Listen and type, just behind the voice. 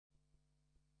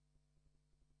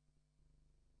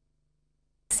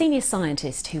A senior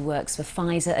scientist who works for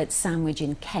Pfizer at Sandwich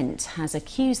in Kent has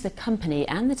accused the company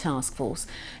and the task force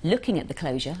looking at the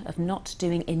closure of not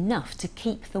doing enough to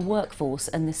keep the workforce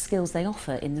and the skills they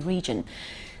offer in the region.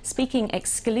 Speaking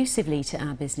exclusively to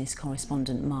our business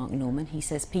correspondent Mark Norman, he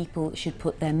says people should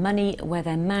put their money where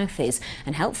their mouth is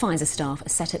and help Pfizer staff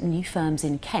set up new firms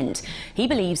in Kent. He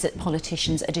believes that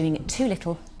politicians are doing too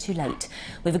little, too late.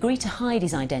 We've agreed to hide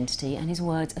his identity, and his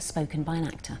words are spoken by an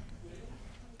actor.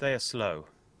 They are slow.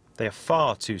 They are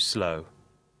far too slow.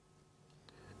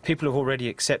 People have already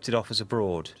accepted offers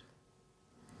abroad,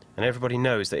 and everybody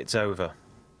knows that it's over.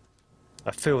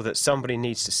 I feel that somebody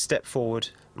needs to step forward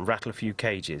and rattle a few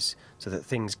cages so that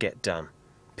things get done.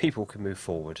 People can move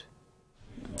forward.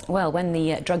 Well, when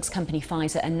the drugs company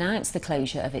Pfizer announced the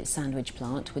closure of its Sandwich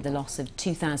plant with the loss of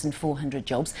 2,400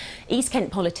 jobs, East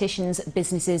Kent politicians,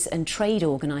 businesses and trade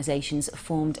organisations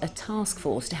formed a task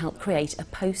force to help create a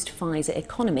post-Pfizer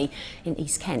economy in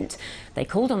East Kent. They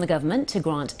called on the government to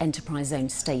grant enterprise zone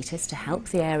status to help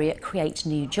the area create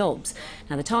new jobs.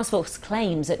 Now, the task force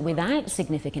claims that without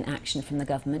significant action from the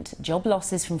government, job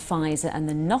losses from Pfizer and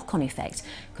the knock-on effect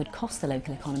could cost the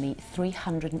local economy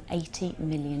 £380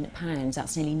 million.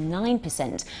 That's nearly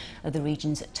 9% of the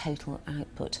region's total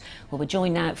output. Well, we're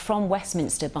joined now from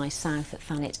Westminster by South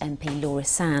Thanet MP Laura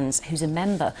Sands, who's a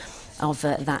member of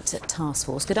that task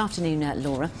force. Good afternoon,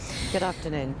 Laura. Good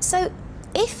afternoon. So,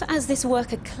 if, as this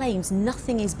worker claims,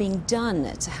 nothing is being done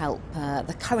to help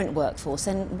the current workforce,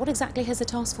 then what exactly has the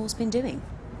task force been doing?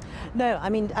 No, I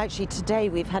mean, actually today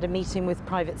we've had a meeting with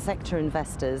private sector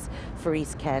investors for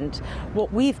East Kent.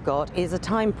 What we've got is a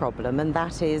time problem, and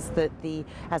that is that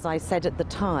as I said at the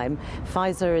time,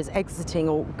 Pfizer is exiting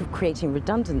or creating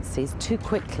redundancies too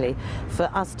quickly for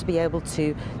us to be able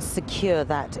to secure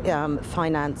that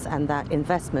finance and that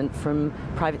investment from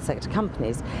private sector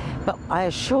companies. But I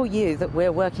assure you that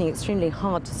we're working extremely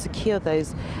hard to secure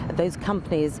those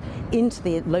companies into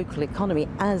the local economy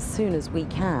as soon as we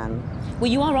can. Well,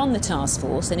 you are on the task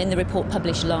force, and in the report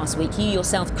published last week, you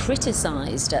yourself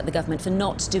criticised the government for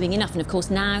not doing enough. And of course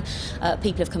now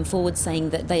people have come forward saying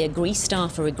that they agree,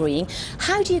 staff are agreeing.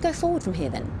 How do you go forward from here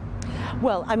then?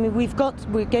 Well, I mean,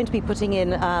 we're going to be putting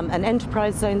in an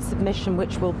enterprise zone submission,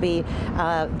 which will be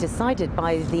decided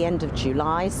by the end of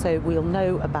July, so we'll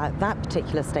know about that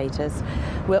particular status.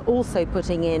 We're also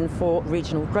putting in for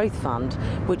Regional Growth Fund,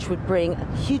 which would bring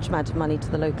a huge amount of money to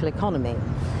the local economy.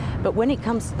 But when it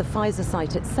comes to the Pfizer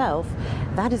site itself,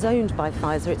 that is owned by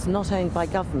Pfizer, it's not owned by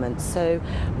government. So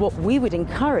what we would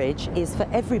encourage is for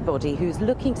everybody who's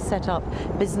looking to set up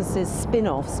businesses,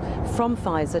 spin-offs from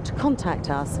Pfizer, to contact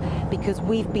us, because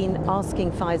we've been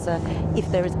asking Pfizer if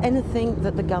there is anything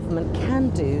that the government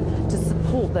can do to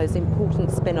support those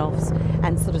important spin-offs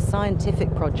and sort of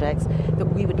scientific projects that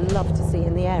we would love to see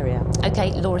in the area.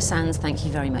 OK, Laura Sands, thank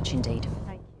you very much indeed.